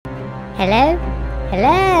Hello?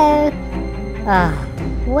 Hello? Oh,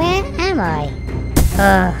 where am I?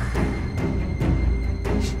 Oh.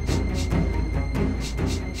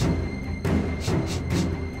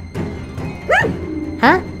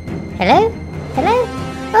 Huh? Hello? Hello?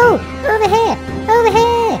 Oh, over here! Over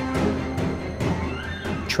here!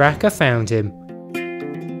 Tracker found him.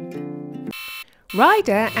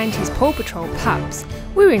 Ryder and his Paw Patrol pups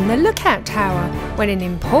were in the lookout tower when an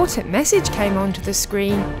important message came onto the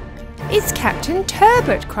screen. "It's Captain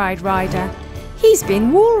Turbot," cried Ryder. "He's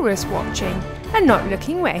been walrus watching and not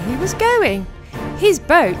looking where he was going. His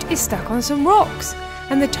boat is stuck on some rocks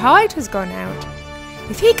and the tide has gone out.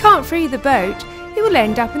 If he can't free the boat, he will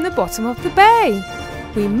end up in the bottom of the bay.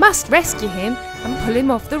 We must rescue him and pull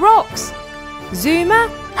him off the rocks. Zuma,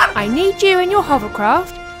 I need you in your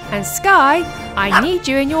hovercraft, and Sky, I need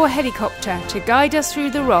you in your helicopter to guide us through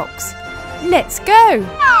the rocks. Let's go!"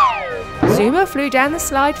 Zuma flew down the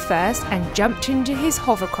slide first and jumped into his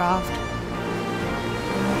hovercraft.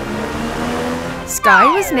 Sky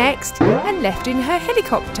was next and left in her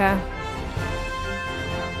helicopter.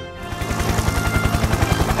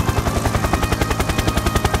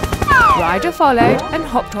 Ryder followed and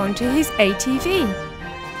hopped onto his ATV.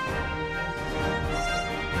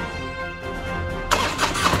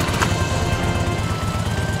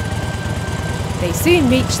 They soon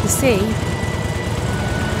reached the sea.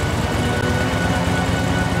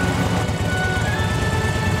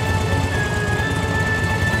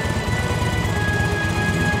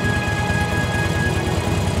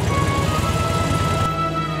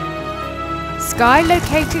 Sky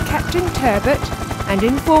located Captain Turbot and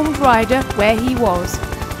informed Ryder where he was.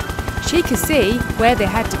 She could see where they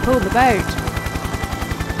had to pull the boat.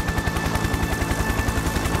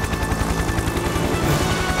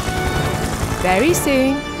 Very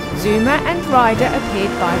soon, Zuma and Ryder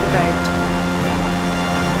appeared by the boat.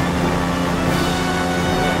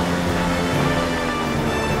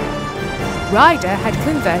 Ryder had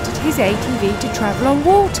converted his ATV to travel on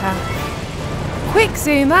water. "Quick,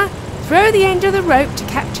 Zuma! Throw the end of the rope to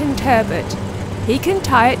Captain Turbot. He can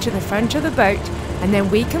tie it to the front of the boat and then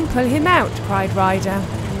we can pull him out," cried Ryder.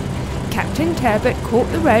 Captain Turbot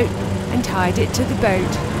caught the rope and tied it to the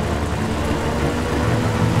boat.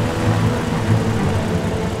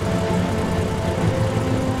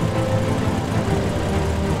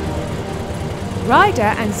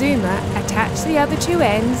 Ryder and Zuma attached the other two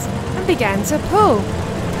ends and began to pull.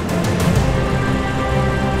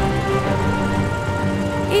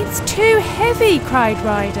 "It's too heavy," cried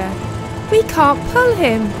Ryder. "We can't pull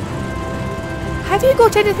him." "Have you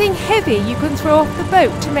got anything heavy you can throw off the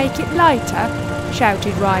boat to make it lighter?"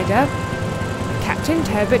 shouted Ryder. Captain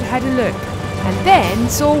Turbot had a look and then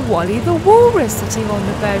saw Wally the walrus sitting on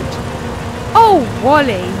the boat. "Oh,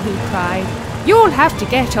 Wally," he cried, "you'll have to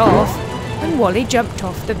get off." And Wally jumped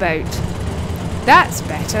off the boat. "That's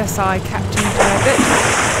better," sighed Captain Turbot.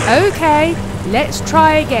 "OK, let's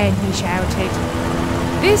try again," he shouted.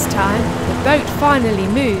 This time the boat finally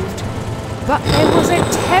moved, but there was a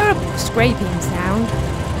terrible scraping sound.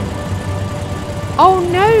 "Oh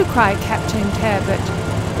no," cried Captain Turbot.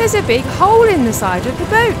 "There's a big hole in the side of the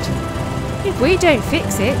boat. If we don't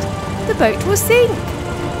fix it, the boat will sink."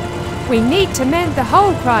 "We need to mend the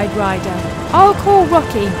hole," cried Ryder. "I'll call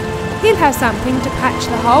Rocky. He'll have something to patch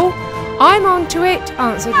the hole." "I'm on to it,"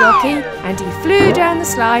 answered Rocky, and he flew down the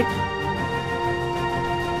slide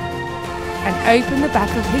and opened the back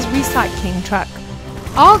of his recycling truck.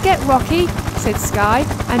 "I'll get Rocky," said Sky,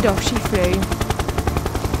 and off she flew.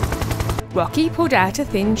 Rocky pulled out a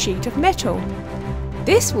thin sheet of metal.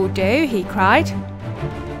 "This will do," he cried.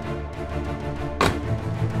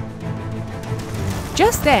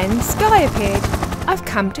 Just then Sky appeared. "I've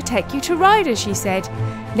come to take you to Ryder," she said.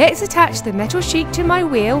 "Let's attach the metal sheet to my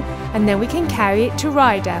wheel and then we can carry it to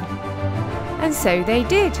Ryder." And so they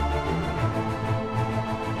did.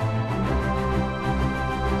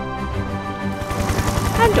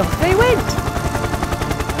 And off they went.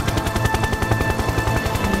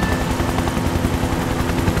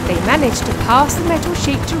 They managed to pass the metal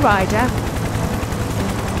sheet to Ryder.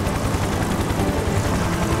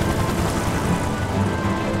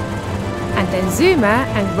 And then Zuma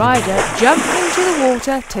and Ryder jumped into the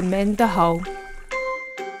water to mend the hole.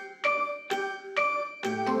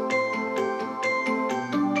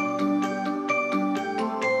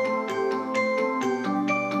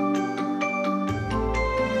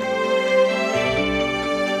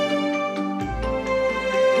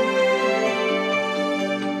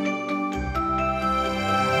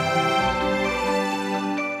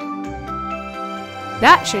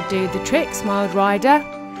 "That should do the trick," smiled Ryder.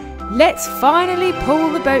 "Let's finally pull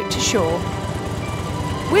the boat to shore."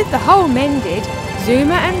 With the hole mended,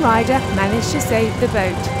 Zuma and Ryder managed to save the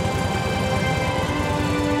boat.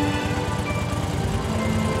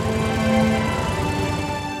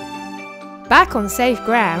 Back on safe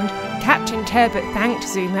ground, Captain Turbot thanked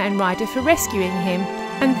Zuma and Ryder for rescuing him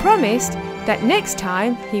and promised that next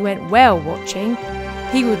time he went whale watching,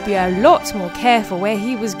 he would be a lot more careful where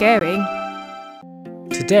he was going.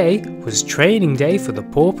 Today was training day for the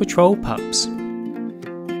Paw Patrol pups.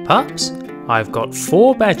 Pups, I've got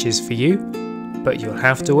 4 badges for you, but you'll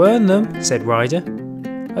have to earn them, said Ryder.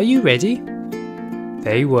 Are you ready?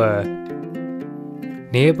 They were.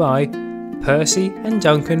 Nearby, Percy and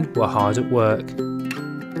Duncan were hard at work.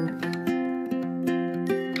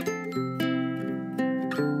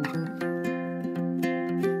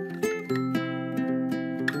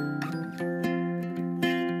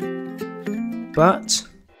 But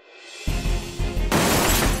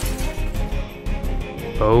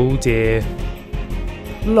oh dear,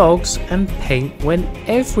 logs and paint went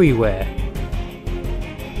everywhere.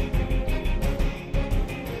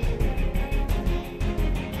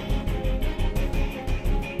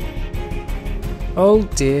 Oh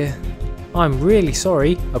dear, I'm really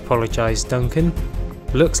sorry, apologised Duncan.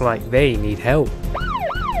 Looks like they need help.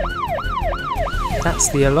 That's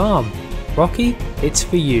the alarm. Rocky, it's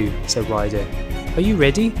for you, said Ryder. Are you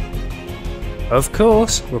ready? Of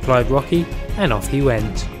course, replied Rocky, and off he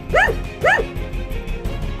went.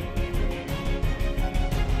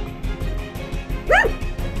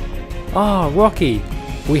 Ah, Rocky,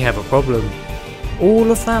 we have a problem.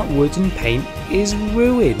 All of that wood and paint is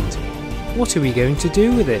ruined. What are we going to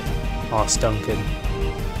do with it? Asked Duncan.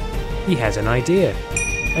 He had an idea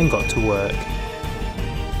and got to work.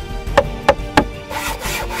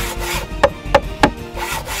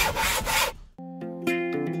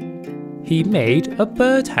 He made a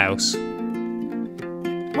birdhouse.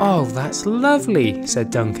 Oh, that's lovely, said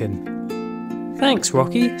Duncan. Thanks,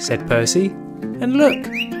 Rocky, said Percy. And look,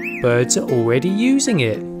 birds are already using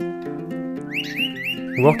it.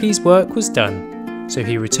 Rocky's work was done, so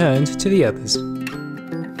he returned to the others.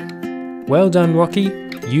 Well done, Rocky,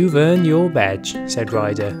 you've earned your badge, said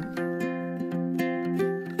Ryder.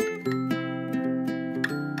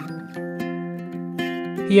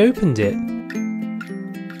 He opened it.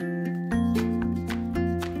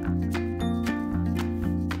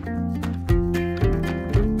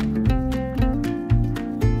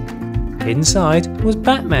 Inside was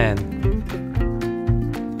Batman.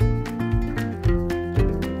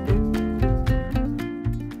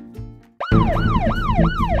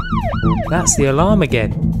 That's the alarm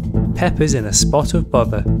again. Pepper's in a spot of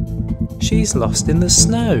bother. She's lost in the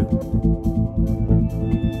snow.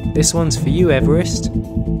 This one's for you, Everest.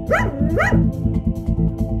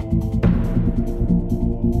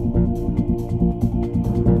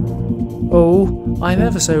 Oh, I'm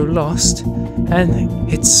ever so lost. And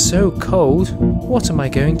it's so cold, what am I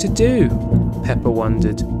going to do? Pepper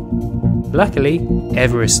wondered. Luckily,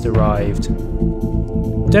 Everest arrived.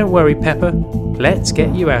 Don't worry, Pepper, let's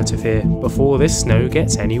get you out of here before this snow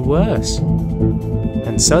gets any worse.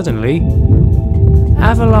 And suddenly,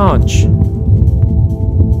 avalanche!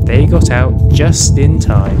 They got out just in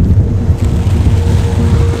time.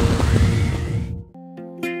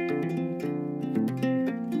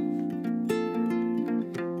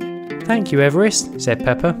 Thank you, Everest, said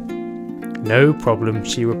Pepper. No problem,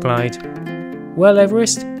 she replied. Well,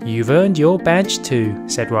 Everest, you've earned your badge too,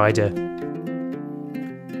 said Ryder.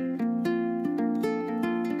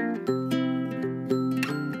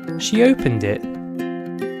 She opened it.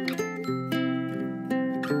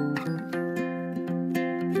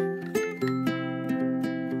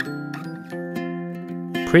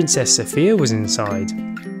 Princess Sophia was inside.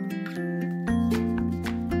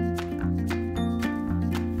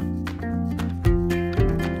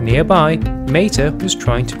 Nearby, Mater was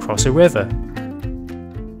trying to cross a river.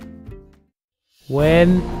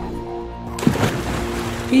 When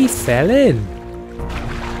he fell in.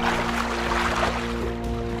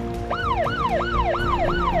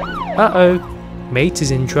 Uh-oh,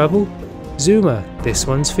 Mater's in trouble. Zuma, this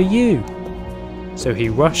one's for you. So he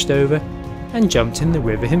rushed over and jumped in the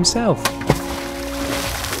river himself.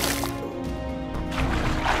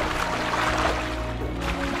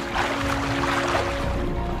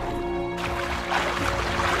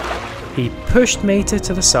 He pushed Mater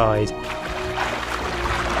to the side.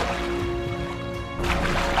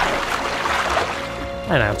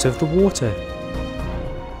 And out of the water.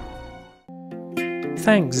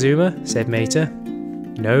 Thanks, Zuma, said Mater.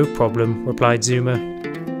 No problem, replied Zuma.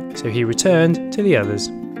 So he returned to the others.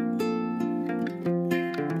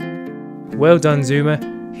 Well done, Zuma.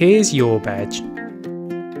 Here's your badge.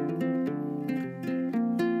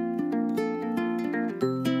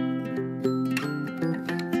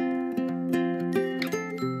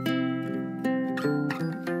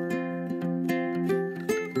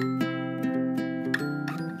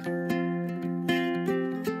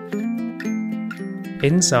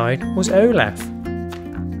 Inside was Olaf.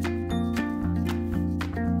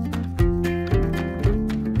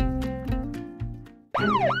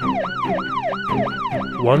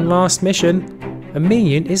 One last mission. A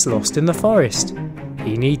minion is lost in the forest.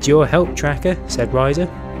 He needs your help, Tracker, said Ryder.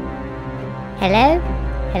 Hello?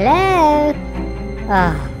 Hello?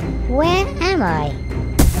 Oh, where am I?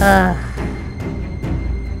 Oh.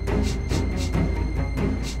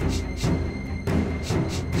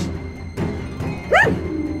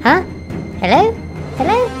 Huh? Hello?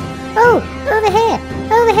 Hello? Oh, over here!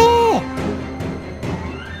 Over here!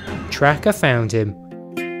 Tracker found him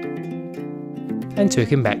and took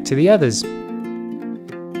him back to the others.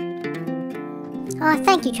 Oh,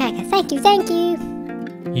 thank you, Tracker. Thank you, thank you.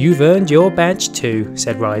 You've earned your badge too,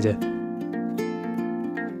 said Ryder.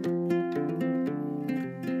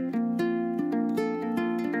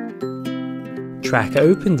 Tracker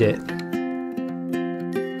opened it.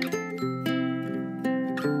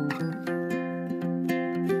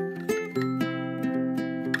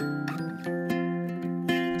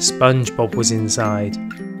 SpongeBob was inside.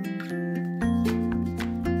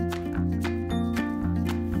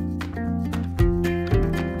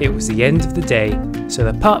 It was the end of the day, so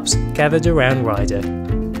the pups gathered around Ryder.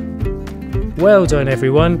 Well done,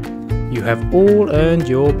 everyone. You have all earned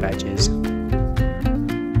your badges.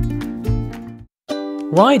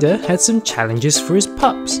 Ryder had some challenges for his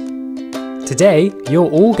pups. Today, you're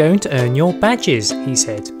all going to earn your badges, he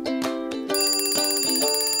said.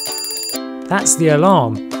 That's the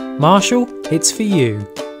alarm. Marshall, it's for you.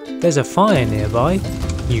 There's a fire nearby.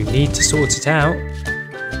 You need to sort it out.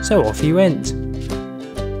 So off he went.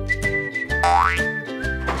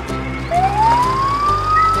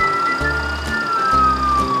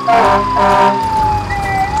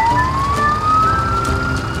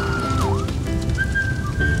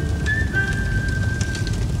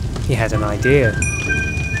 He had an idea.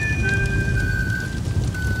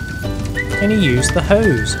 And he used the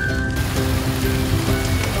hose.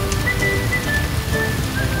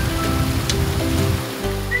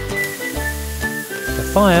 The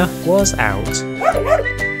fire was out.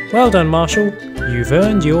 Well done, Marshall. You've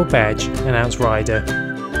earned your badge, announced Ryder.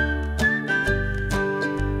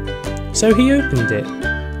 So he opened it.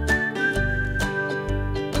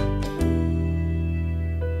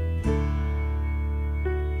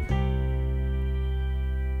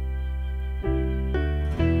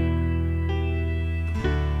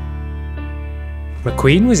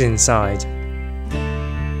 McQueen was inside.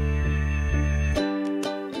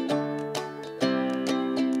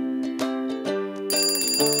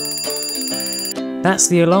 That's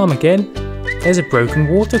the alarm again. There's a broken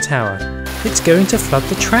water tower. It's going to flood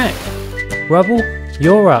the track. Rubble,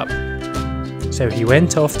 you're up. So he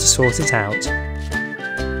went off to sort it out.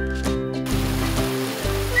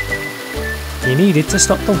 He needed to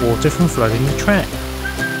stop the water from flooding the track.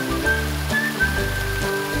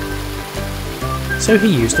 So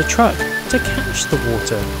he used a truck to catch the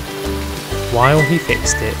water while he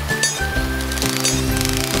fixed it.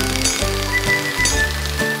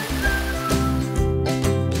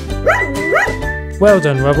 Well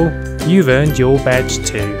done, Rubble. You've earned your badge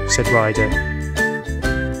too, said Ryder.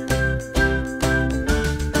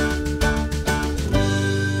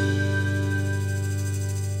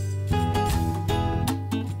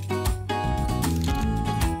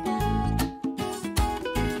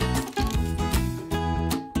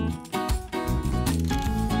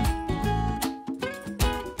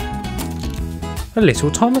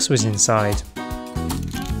 Little Thomas was inside.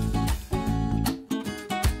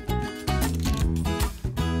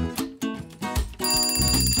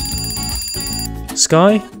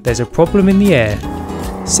 Sky, there's a problem in the air.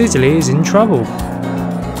 Siddeley is in trouble.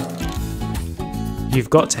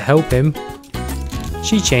 You've got to help him.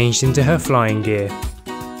 She changed into her flying gear.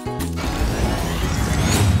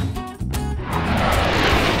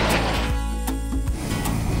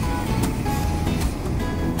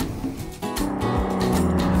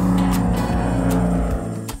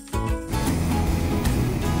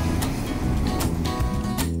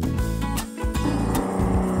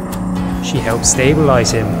 She helped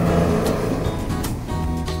stabilize him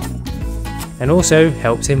and also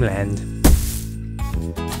helped him land.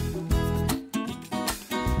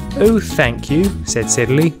 Oh, thank you, said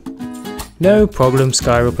Siddeley. No problem,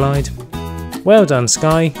 Sky replied. Well done,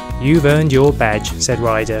 Sky. You've earned your badge, said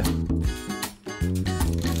Ryder.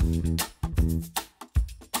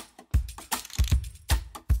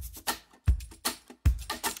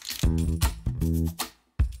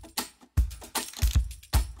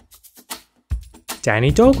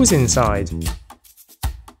 Danny Dog was inside.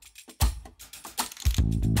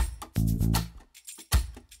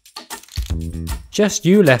 Just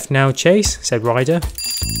you left now, Chase, said Ryder.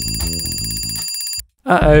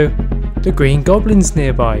 Uh-oh, the Green Goblin's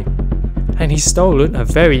nearby, and he's stolen a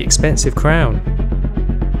very expensive crown.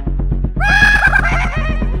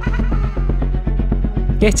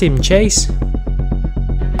 Get him, Chase.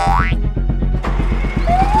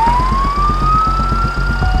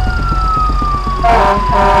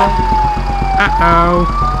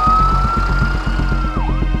 Uh-oh.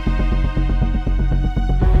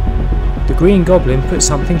 The Green Goblin put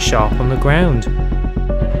something sharp on the ground,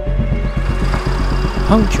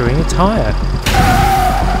 puncturing a tyre.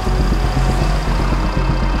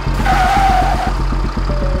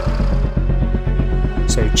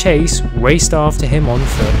 So Chase raced after him on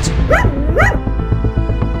foot.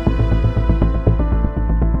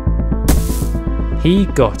 He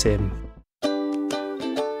got him.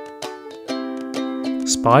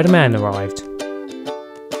 Spider-Man arrived.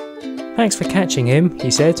 Thanks for catching him, he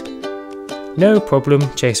said. No problem,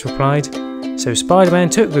 Chase replied. So Spider-Man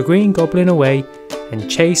took the Green Goblin away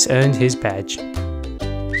and Chase earned his badge.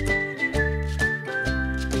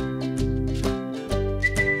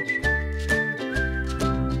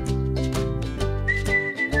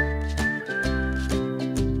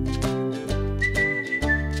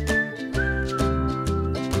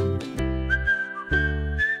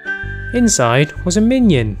 Inside was a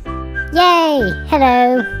minion. Yay!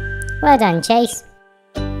 Hello! Well done, Chase.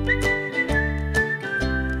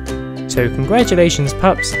 So congratulations,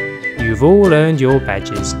 pups. You've all earned your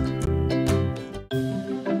badges.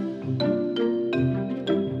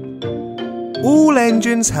 All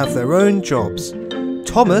engines have their own jobs.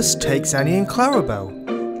 Thomas takes Annie and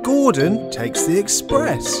Clarabelle. Gordon takes the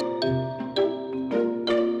Express.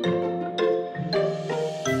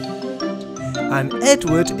 And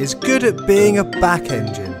Edward is good at being a back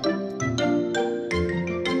engine.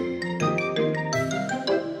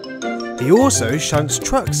 He also shunts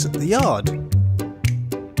trucks at the yard.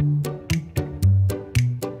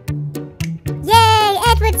 Yay!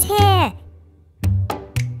 Edward's here!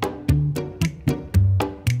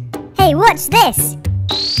 Hey, watch this!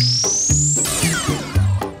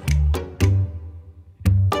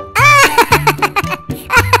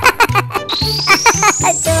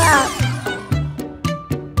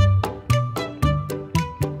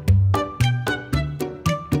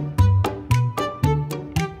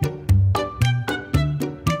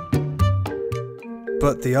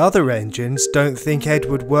 But the other engines don't think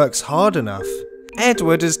Edward works hard enough.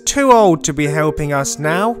 Edward is too old to be helping us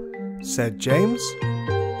now, said James.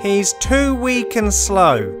 He's too weak and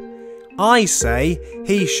slow. I say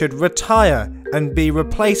he should retire and be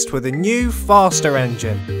replaced with a new, faster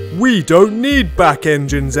engine. We don't need back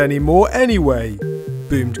engines anymore anyway,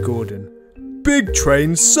 boomed Gordon. Big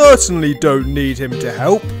trains certainly don't need him to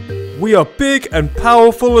help. We are big and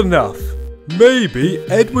powerful enough. Maybe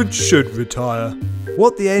Edward should retire.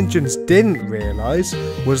 What the engines didn't realise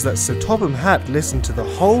was that Sir Topham Hatt listened to the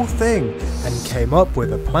whole thing and came up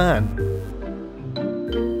with a plan.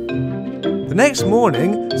 The next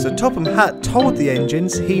morning, Sir Topham Hatt told the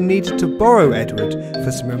engines he needed to borrow Edward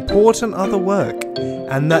for some important other work,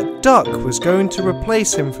 and that Duck was going to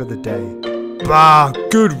replace him for the day. Bah,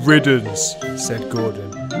 good riddance, said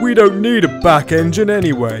Gordon. We don't need a back engine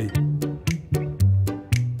anyway.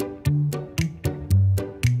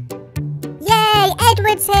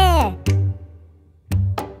 Edward's here!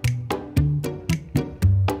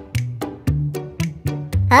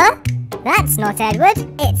 Huh? That's not Edward,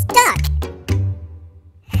 it's Duck!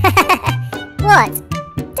 What?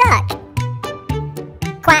 Duck?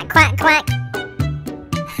 Quack, quack, quack!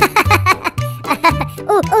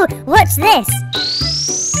 Ooh, ooh, watch this!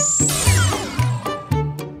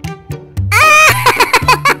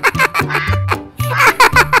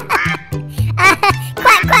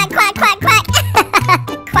 Quack, quack, quack, quack, quack!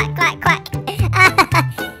 Quack, quack, quack.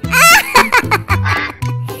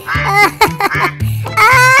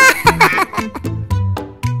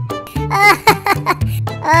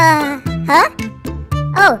 Huh?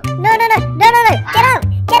 Oh, no, no, no, no, no, no, get out,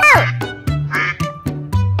 get out!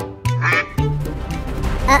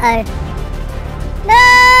 Uh-oh. No,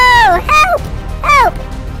 help, help!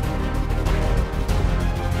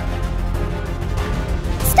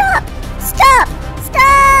 Stop, stop,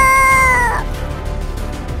 stop!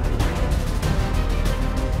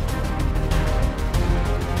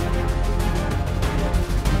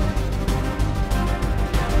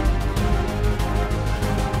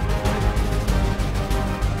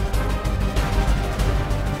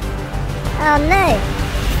 Oh no!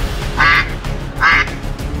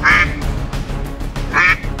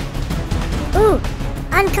 Ooh,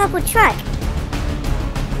 uncoupled truck.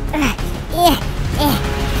 Yeah.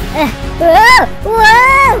 Whoa!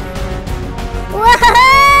 Whoa! Whoa!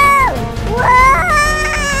 Whoa!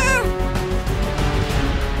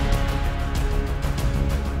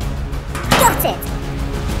 Got it!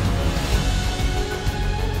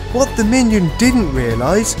 What the minion didn't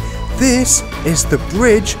realise, this is the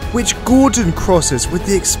bridge which Gordon crosses with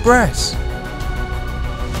the express.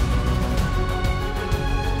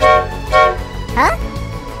 Huh?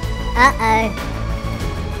 Uh-oh.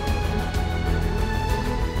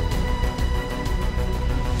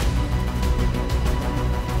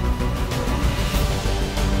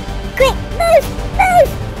 Quick, move! Move!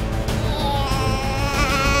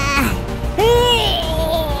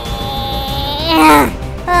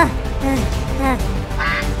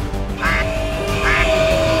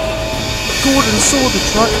 Gordon saw the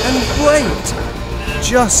truck and braked,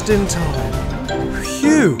 just in time.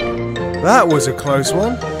 Phew, that was a close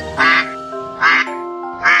one.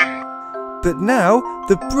 But now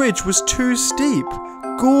the bridge was too steep.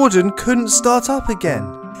 Gordon couldn't start up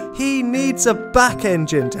again. He needs a back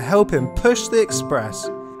engine to help him push the express.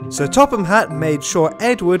 So Topham Hatt made sure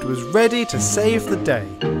Edward was ready to save the day.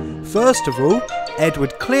 First of all,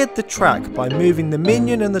 Edward cleared the track by moving the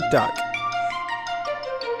minion and the duck.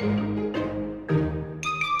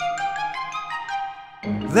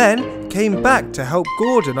 Then came back to help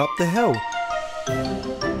Gordon up the hill.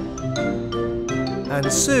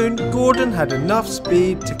 And soon Gordon had enough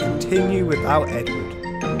speed to continue without Edward.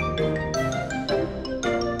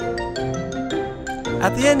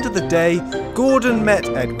 At the end of the day, Gordon met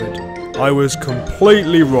Edward. I was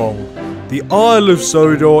completely wrong. The Isle of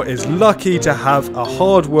Sodor is lucky to have a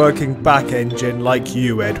hard-working back engine like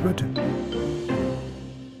you, Edward.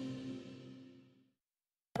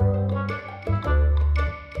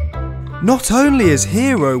 Not only is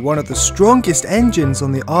Hero one of the strongest engines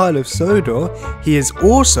on the Isle of Sodor, he is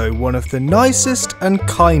also one of the nicest and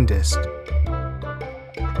kindest.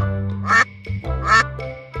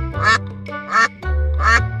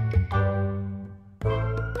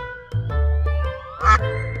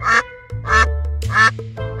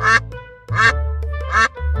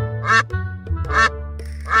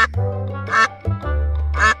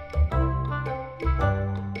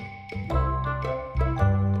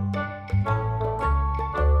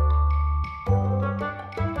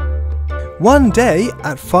 One day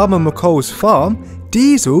at Farmer McColl's farm,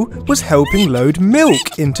 Diesel was helping load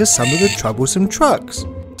milk into some of the troublesome trucks.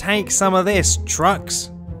 Take some of this, trucks.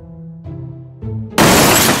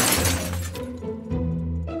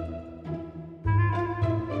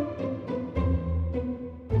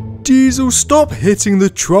 Diesel, stop hitting the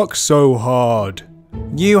truck so hard.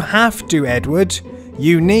 You have to, Edward.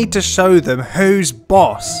 You need to show them who's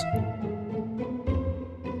boss.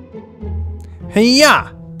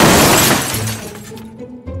 Hiya!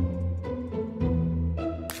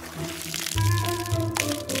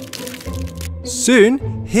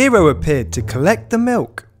 Soon, Hero appeared to collect the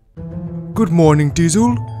milk. Good morning,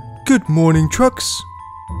 Diesel. Good morning, trucks.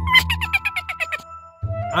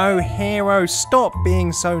 Oh, Hero, stop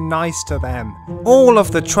being so nice to them. All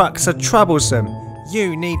of the trucks are troublesome.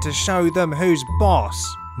 You need to show them who's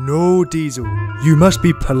boss. No, Diesel. You must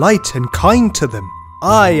be polite and kind to them.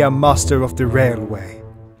 I am master of the railway.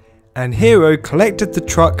 And Hero collected the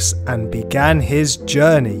trucks and began his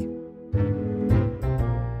journey.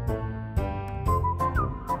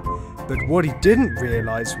 But what he didn't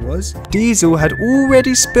realise was Diesel had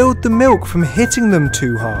already spilled the milk from hitting them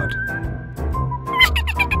too hard.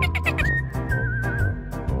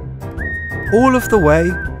 All of the way,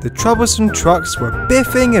 the troublesome trucks were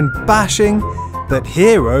biffing and bashing, but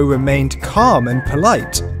Hero remained calm and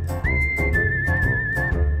polite.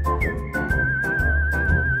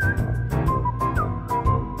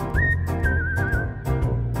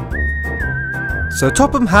 So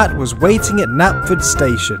Topham Hatt was waiting at Knapford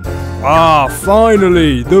Station. Ah,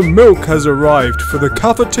 finally! The milk has arrived for the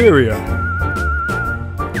cafeteria.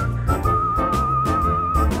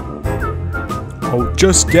 I'll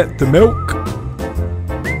just get the milk.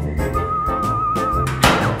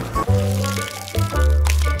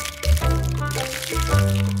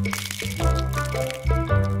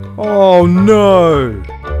 Oh no!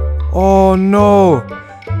 Oh no!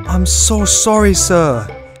 I'm so sorry, sir.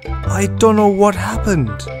 I don't know what happened.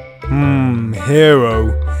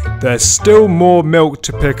 Hero. There's still more milk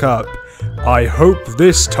to pick up. I hope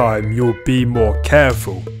this time you'll be more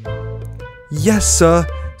careful. Yes, sir.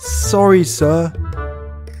 Sorry, sir.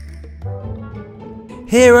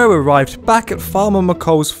 Hero arrived back at Farmer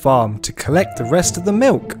McColl's farm to collect the rest of the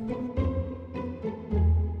milk.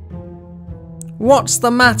 What's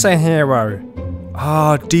the matter, Hero?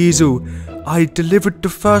 Ah, Diesel. I delivered the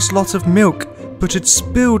first lot of milk, but it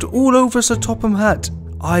spilled all over Sir Topham Hatt.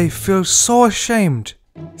 I feel so ashamed.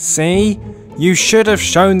 See? You should have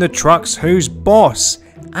shown the trucks who's boss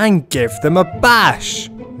and give them a bash.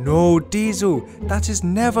 No, Diesel, that is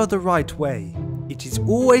never the right way. It is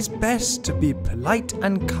always best to be polite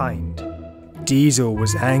and kind. Diesel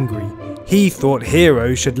was angry. He thought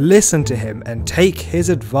Hero should listen to him and take his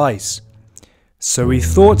advice. So he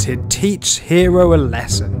thought he'd teach Hero a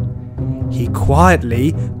lesson. He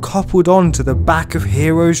quietly coupled onto the back of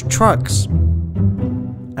Hero's trucks.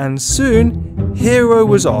 And soon, Hero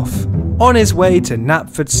was off, on his way to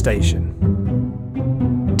Knapford Station.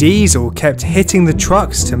 Diesel kept hitting the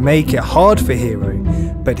trucks to make it hard for Hero,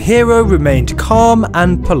 but Hero remained calm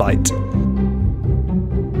and polite.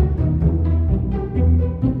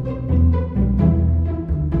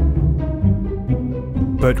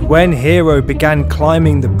 But when Hero began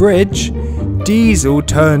climbing the bridge, Diesel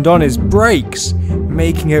turned on his brakes,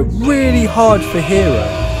 making it really hard for Hero.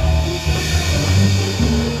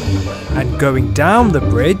 And going down the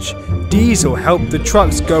bridge, Diesel helped the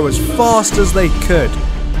trucks go as fast as they could.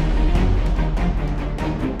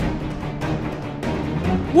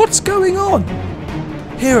 What's going on?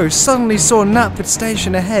 Hero suddenly saw Knapford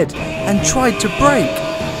Station ahead and tried to brake.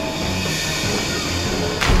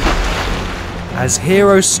 As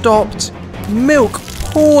Hero stopped, milk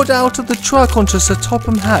poured out of the truck onto Sir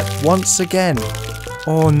Topham Hatt once again.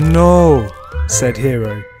 Oh no, said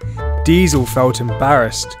Hero. Diesel felt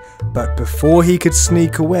embarrassed, but before he could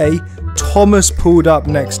sneak away, Thomas pulled up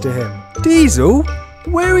next to him. Diesel,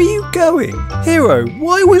 where are you going? Hero,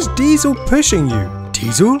 why was Diesel pushing you?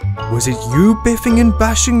 Diesel, was it you biffing and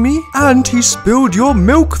bashing me? And he spilled your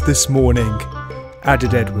milk this morning,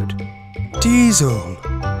 added Edward. Diesel.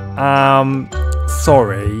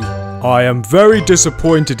 Sorry. I am very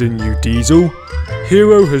disappointed in you, Diesel.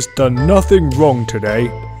 Hero has done nothing wrong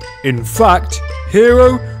today. In fact,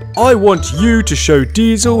 Hero, I want you to show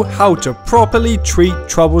Diesel how to properly treat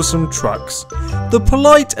troublesome trucks. The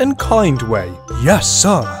polite and kind way. Yes,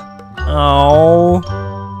 sir. Oh.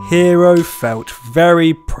 Hero felt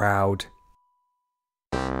very proud.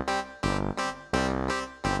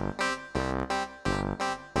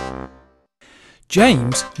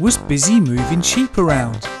 James was busy moving sheep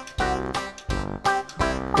around.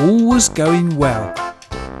 All was going well.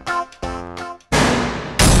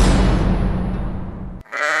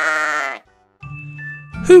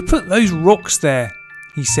 "Who put those rocks there?"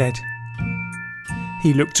 he said.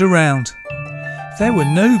 He looked around. There were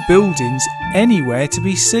no buildings anywhere to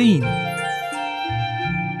be seen.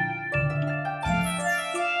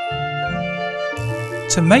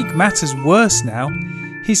 To make matters worse now,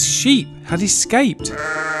 his sheep had escaped,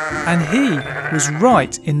 and he was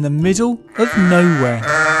right in the middle of nowhere.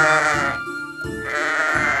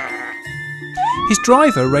 His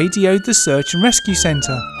driver radioed the search and rescue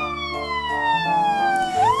centre.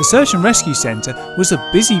 The search and rescue centre was a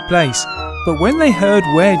busy place, but when they heard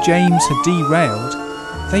where James had derailed,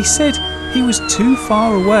 they said he was too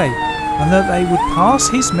far away and that they would pass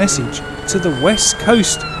his message to the West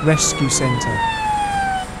Coast Rescue Centre.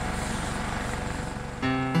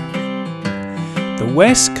 The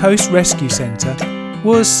West Coast Rescue Centre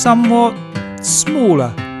was somewhat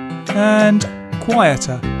smaller and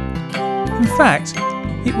quieter. In fact,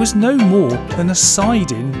 it was no more than a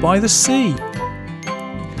siding by the sea.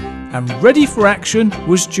 And ready for action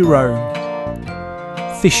was Jerome.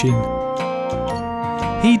 Fishing.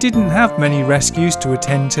 He didn't have many rescues to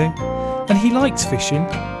attend to, and he liked fishing,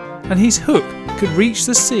 and his hook could reach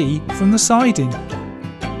the sea from the siding.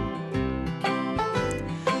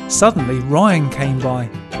 Suddenly Ryan came by.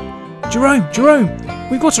 Jerome,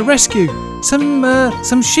 we've got a rescue.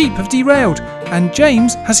 Some sheep have derailed, and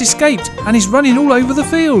James has escaped and is running all over the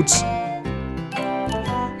fields."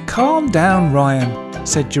 "Calm down, Ryan,"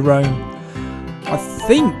 said Jerome. "I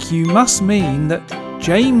think you must mean that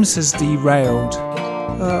James has derailed."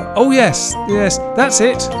 Oh yes, that's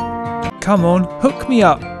it. Come on, hook me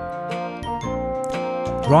up."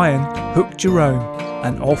 Ryan hooked Jerome,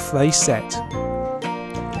 and off they set.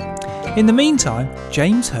 In the meantime,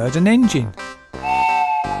 James heard an engine.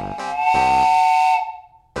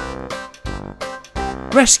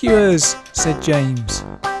 "Rescuers," said James.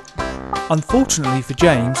 Unfortunately for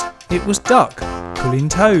James, it was Duck, pulling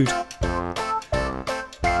Toad.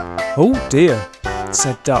 "Oh dear,"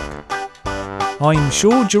 said Duck. "I'm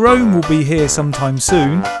sure Jerome will be here sometime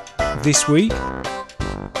soon, this week."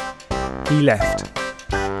 He left.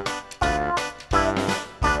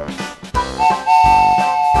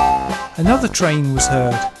 Another train was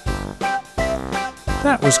heard.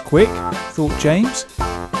 That was quick, thought James.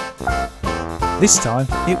 This time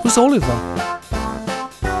it was Oliver.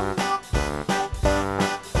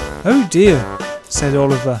 "Oh dear," said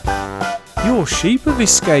Oliver. "Your sheep have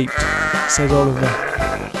escaped," said Oliver.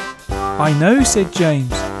 "I know," said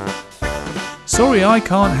James. "Sorry, I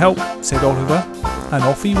can't help," said Oliver, and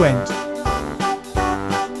off he went.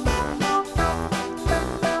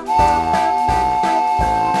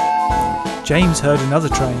 James heard another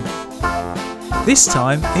train. This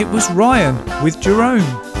time it was Ryan with Jerome.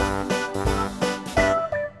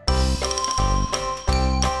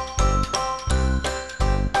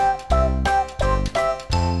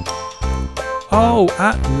 "Oh,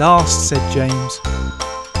 at last," said James.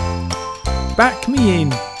 "Back me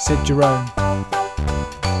in," said Jerome.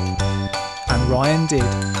 And Ryan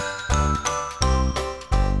did.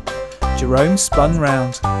 Jerome spun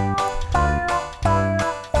round.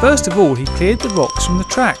 First of all, he cleared the rocks from the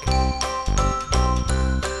track,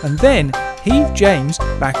 and then heaved James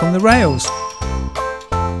back on the rails.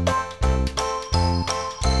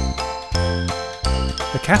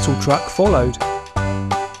 The cattle truck followed.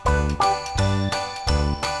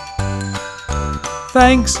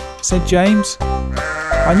 "Thanks," said James.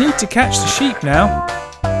 "I need to catch the sheep now."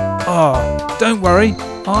 "Oh, don't worry,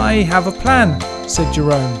 I have a plan," said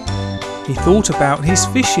Jerome. He thought about his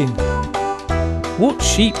fishing. "What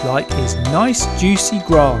sheep like is nice juicy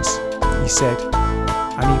grass," he said,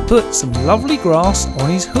 and he put some lovely grass on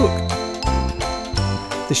his hook.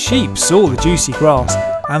 The sheep saw the juicy grass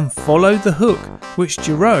and followed the hook, which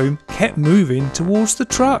Jerome kept moving towards the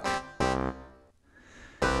truck.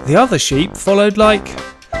 The other sheep followed like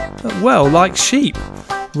sheep,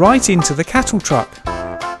 right into the cattle truck.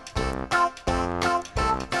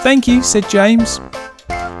 "Thank you," said James.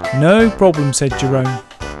 "No problem," said Jerome.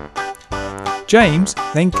 James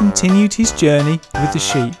then continued his journey with the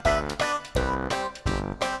sheep.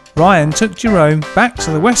 Ryan took Jerome back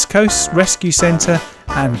to the West Coast Rescue Centre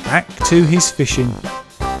and back to his fishing.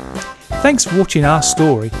 Thanks for watching our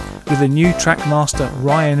story with the new Trackmaster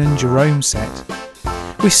Ryan and Jerome set.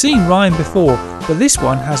 We've seen Ryan before, but this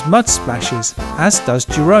one has mud splashes, as does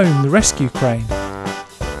Jerome the rescue crane.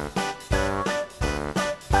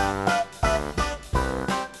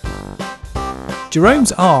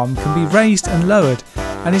 Jerome's arm can be raised and lowered,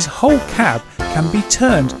 and his whole cab can be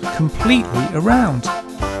turned completely around.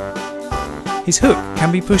 His hook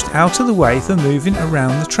can be pushed out of the way for moving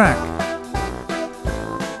around the track.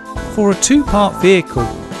 For a two-part vehicle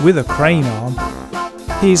with a crane arm,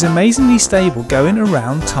 he is amazingly stable going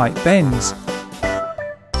around tight bends.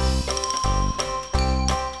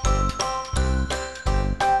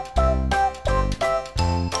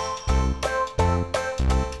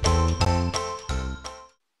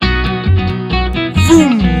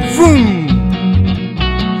 Vroom, vroom!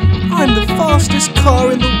 I'm the fastest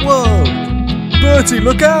car in the world! Bertie,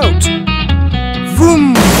 look out!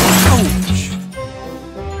 Vroom! Ouch!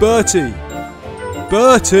 Bertie!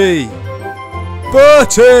 Bertie!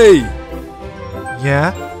 Bertie!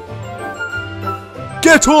 Yeah?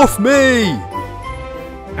 Get off me!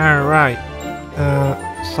 Oh, right.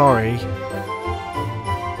 Sorry.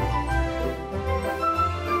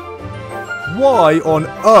 Why on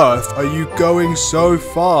earth are you going so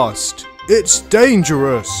fast? It's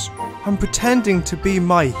dangerous! I'm pretending to be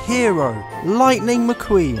my hero, Lightning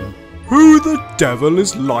McQueen. Who the devil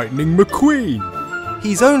is Lightning McQueen?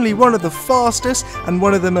 He's only one of the fastest and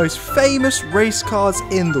one of the most famous race cars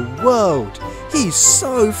in the world. He's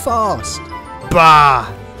so fast.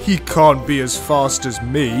 Bah! He can't be as fast as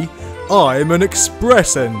me. I'm an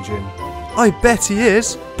express engine. I bet he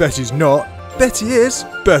is. Bet he's not. Bet he is.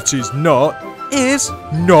 Bet he's not. Is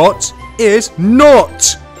not. Is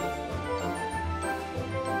not.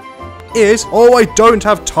 Is. Oh, I don't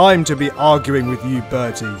have time to be arguing with you,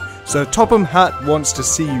 Bertie. Sir Topham Hatt wants to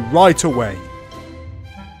see you right away.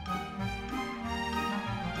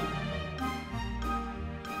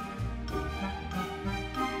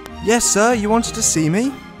 Yes, sir, you wanted to see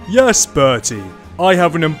me? Yes, Bertie. I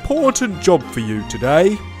have an important job for you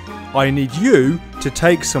today. I need you to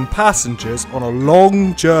take some passengers on a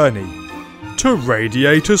long journey to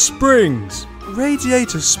Radiator Springs.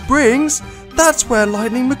 Radiator Springs? That's where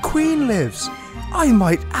Lightning McQueen lives. I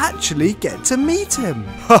might actually get to meet him.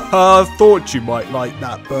 Haha, thought you might like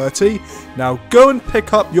that, Bertie. Now go and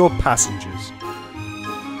pick up your passengers.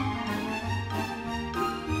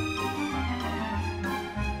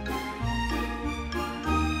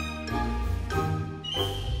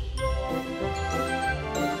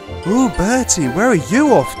 Ooh, Bertie, where are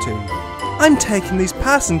you off to? I'm taking these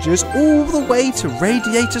passengers all the way to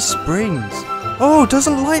Radiator Springs. Oh,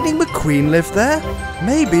 doesn't Lightning McQueen live there?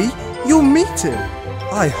 Maybe you'll meet him.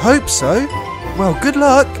 I hope so. Well, good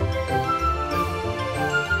luck.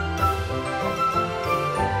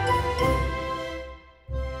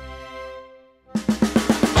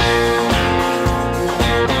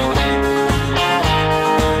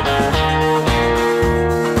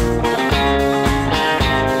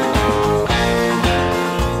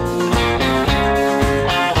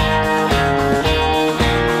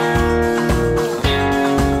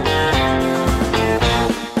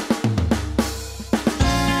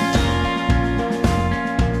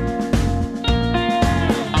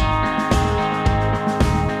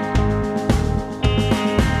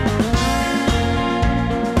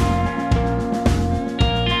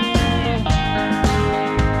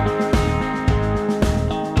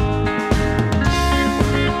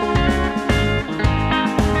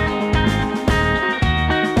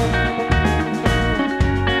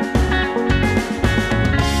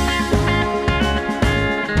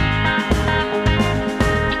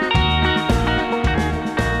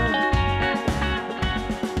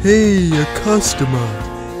 Hey, a customer.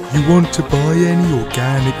 You want to buy any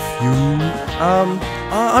organic fuel?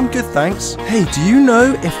 I'm good, thanks. Hey, do you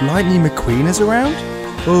know if Lightning McQueen is around?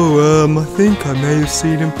 Oh, I think I may have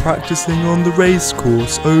seen him practicing on the race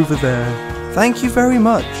course over there. Thank you very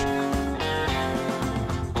much.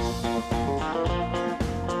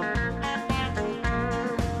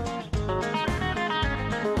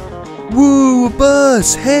 Woo, a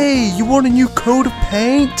bus! Hey, you want a new coat of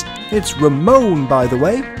paint? It's Ramon, by the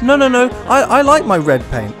way. No, I like my red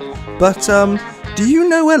paint. But, do you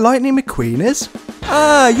know where Lightning McQueen is?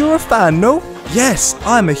 Ah, you're a fan, no? Yes,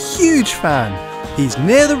 I'm a huge fan. He's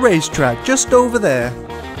near the racetrack, just over there.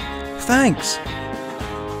 Thanks.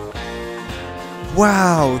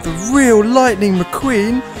 Wow, the real Lightning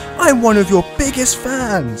McQueen. I'm one of your biggest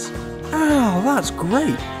fans. Oh, that's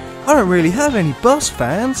great. I don't really have any bus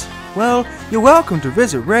fans. Well, you're welcome to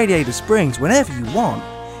visit Radiator Springs whenever you want.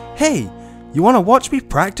 Hey, you want to watch me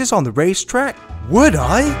practice on the racetrack? Would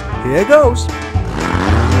I? Here goes.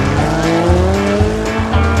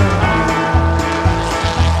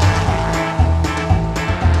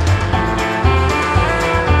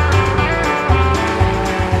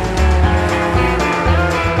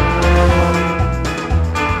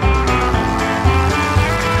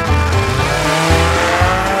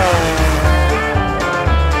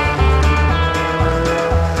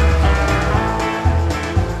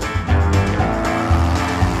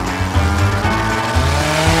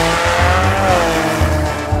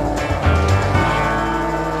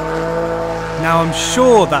 Now I'm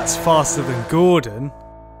sure that's faster than Gordon.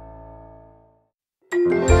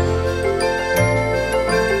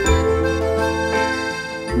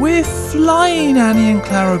 "We're flying, Annie and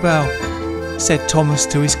Clarabelle," said Thomas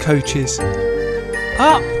to his coaches.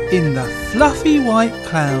 "Up in the fluffy white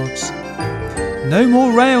clouds. No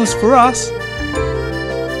more rails for us."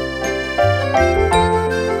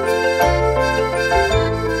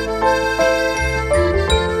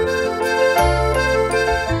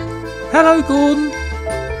 "Hello, Gordon,"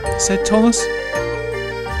 said Thomas.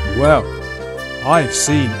 "Well, I've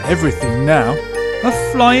seen everything now. A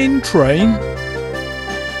flying train."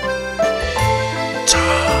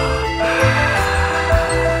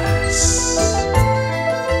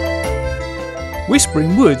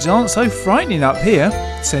 "Whispering Woods aren't so frightening up here,"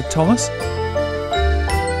 said Thomas.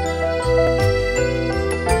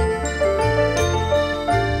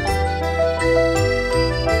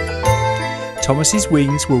 Thomas's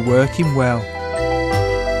wings were working well.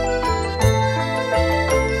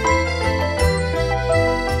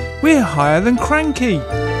 "We're higher than Cranky."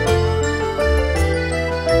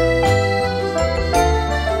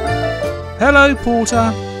 "Hello,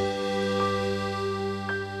 Porter."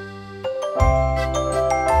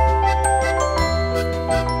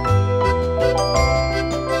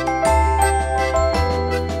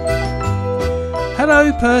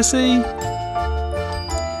 "Hello, Percy."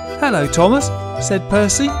 "Hello, Thomas," said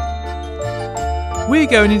Percy. "We're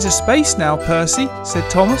going into space now, Percy," said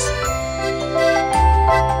Thomas.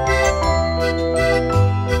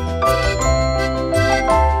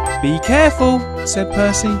 "Be careful," said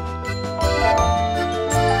Percy.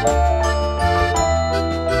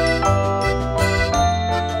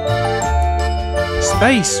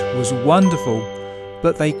 Space was wonderful,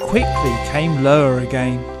 but they quickly came lower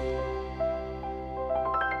again.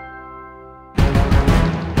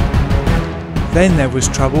 Then there was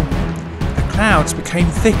trouble. The clouds became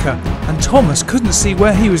thicker and Thomas couldn't see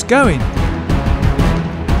where he was going.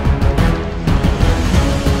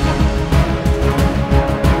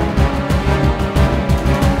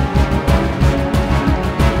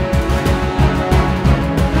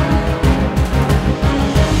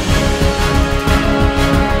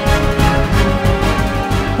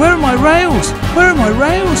 "Where are my rails? Where are my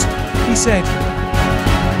rails?" he said.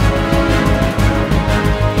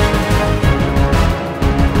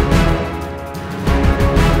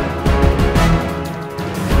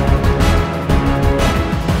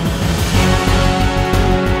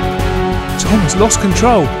 Thomas lost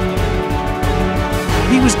control.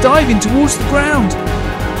 He was diving towards the ground.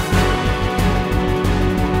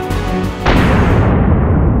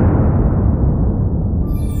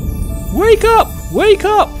 "Wake up! Wake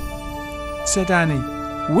up!" said Annie.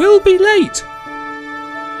 "We'll be late."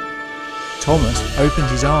 Thomas opened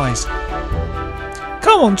his eyes.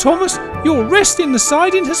 "Come on, Thomas, your rest in the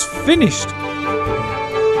siding has finished."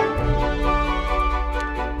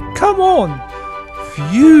 "Come on."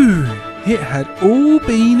 Phew! It had all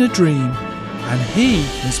been a dream, and he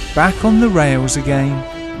was back on the rails again.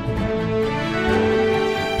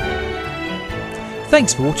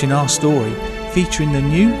 Thanks for watching our story featuring the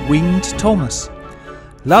new Winged Thomas.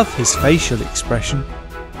 Love his facial expression.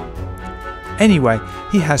 Anyway,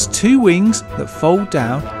 he has 2 wings that fold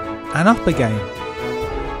down and up again.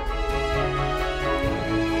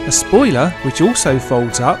 A spoiler which also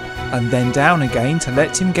folds up and then down again to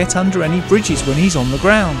let him get under any bridges when he's on the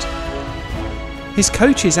ground. His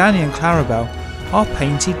coaches Annie and Clarabelle are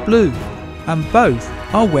painted blue and both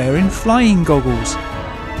are wearing flying goggles.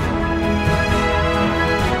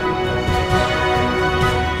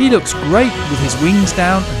 He looks great with his wings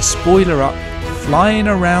down and spoiler up, flying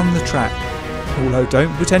around the track. Although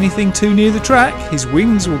don't put anything too near the track, his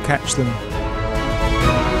wings will catch them.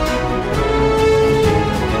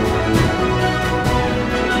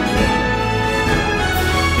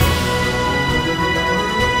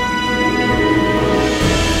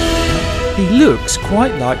 He looks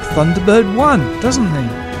quite like Thunderbird 1, doesn't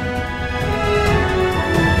he?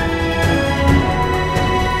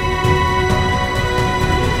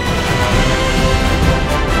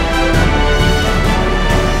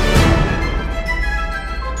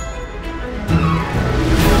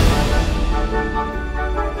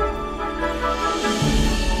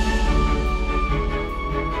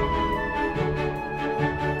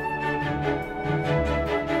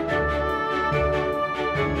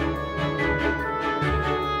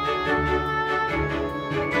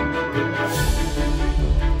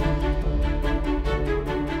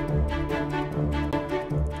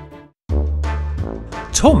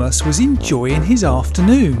 Thomas was enjoying his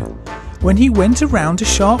afternoon when he went around a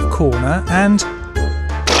sharp corner and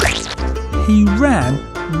he ran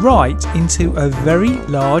right into a very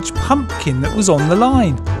large pumpkin that was on the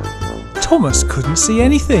line. Thomas couldn't see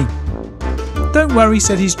anything. "Don't worry,"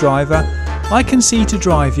 said his driver, "I can see to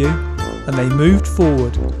drive you," and they moved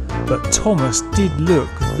forward, but Thomas did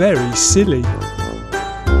look very silly.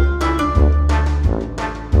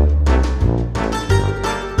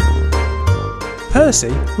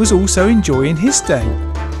 Percy was also enjoying his day.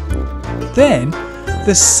 Then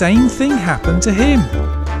the same thing happened to him.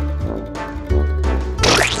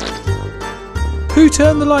 "Who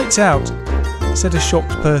turned the lights out?" said a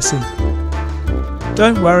shocked Percy.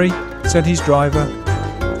 "Don't worry," said his driver,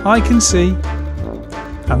 "I can see."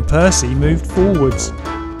 And Percy moved forwards.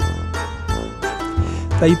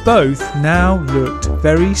 They both now looked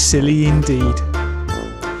very silly indeed.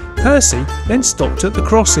 Percy then stopped at the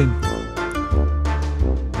crossing.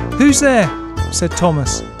 "Who's there?" said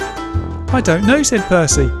Thomas. "I don't know," said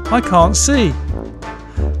Percy. "I can't see."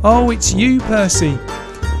 "Oh, it's you, Percy."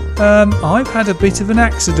 I've had a bit of an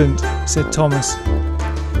accident," said Thomas.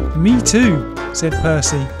 "Me too," said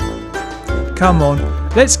Percy. "Come on,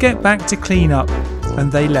 let's get back to clean up."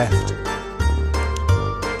 And they left.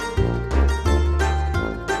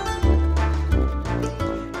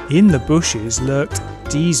 In the bushes lurked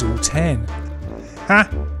Diesel 10. "Ha,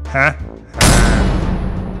 ha,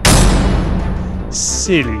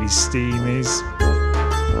 silly steamers."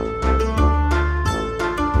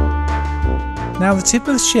 Now the tip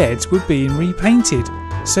of the sheds were being repainted,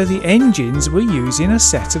 so the engines were using a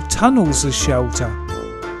set of tunnels as shelter.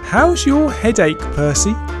 "How's your headache,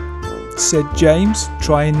 Percy?" said James,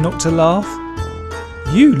 trying not to laugh.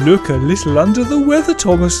 "You look a little under the weather,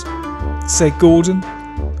 Thomas," said Gordon,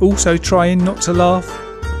 also trying not to laugh.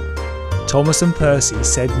 Thomas and Percy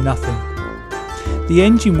said nothing. The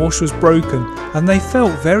engine wash was broken and they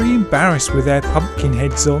felt very embarrassed with their pumpkin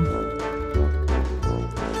heads on.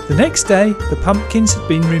 The next day the pumpkins had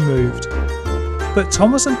been removed, but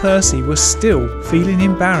Thomas and Percy were still feeling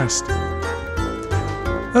embarrassed.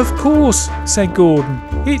 "Of course," said Gordon,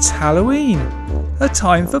 "it's Halloween, a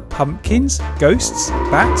time for pumpkins, ghosts,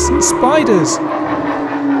 bats and spiders."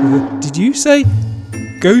 "Did you say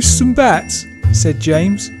ghosts and bats?" said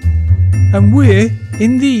James. "And we're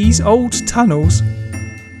in these old tunnels?"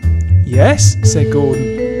 "Yes," said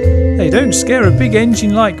Gordon. "They don't scare a big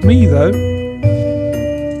engine like me though."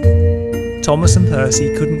 Thomas and Percy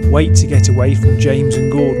couldn't wait to get away from James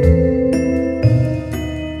and Gordon.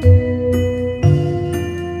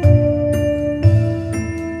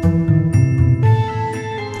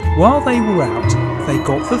 While they were out, they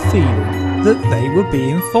got the feeling that they were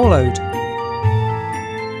being followed.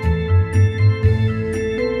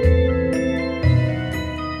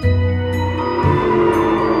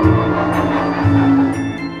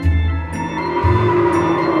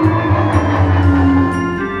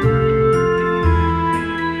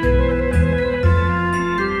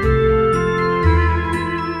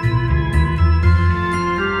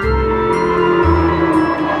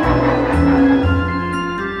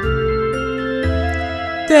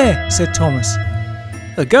 "There," said Thomas.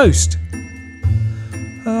 "A ghost."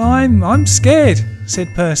 I'm scared," said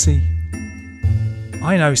Percy.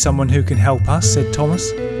 "I know someone who can help us," said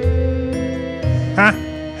Thomas. "Ha,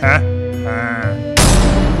 ha, ha,"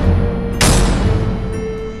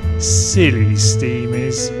 silly steam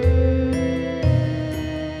is.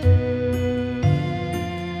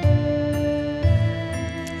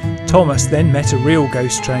 Thomas then met a real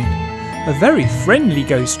ghost train, a very friendly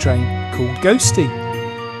ghost train called Ghosty.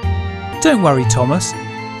 Don't worry, Thomas,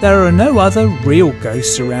 there are no other real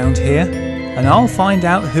ghosts around here, and I'll find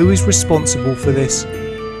out who is responsible for this.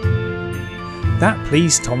 That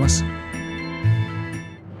pleased Thomas.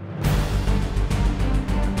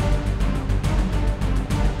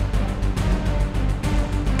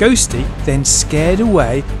 Ghosty then scared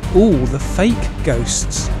away all the fake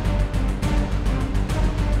ghosts.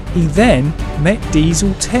 He then met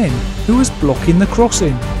Diesel 10, who was blocking the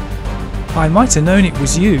crossing. I might have known it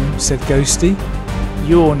was you, said Ghosty.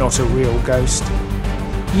 You're not a real ghost.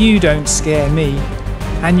 You don't scare me,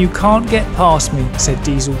 and you can't get past me, said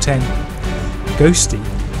Diesel 10. Ghosty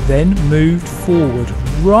then moved forward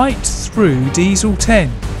right through Diesel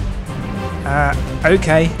 10.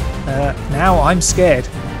 Okay, now I'm scared,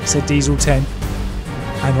 said Diesel 10.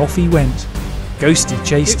 And off he went. Ghosty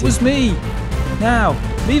chased him. It was me! Now,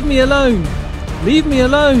 leave me alone! Leave me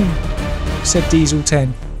alone! Said Diesel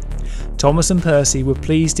 10. Thomas and Percy were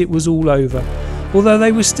pleased it was all over, although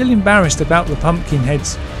they were still embarrassed about the pumpkin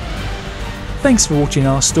heads. Thanks for watching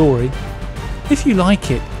our story. If you like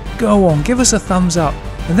it, go on, give us a thumbs up,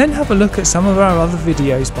 and then have a look at some of our other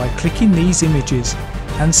videos by clicking these images,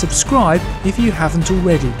 and subscribe if you haven't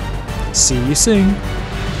already. See you soon!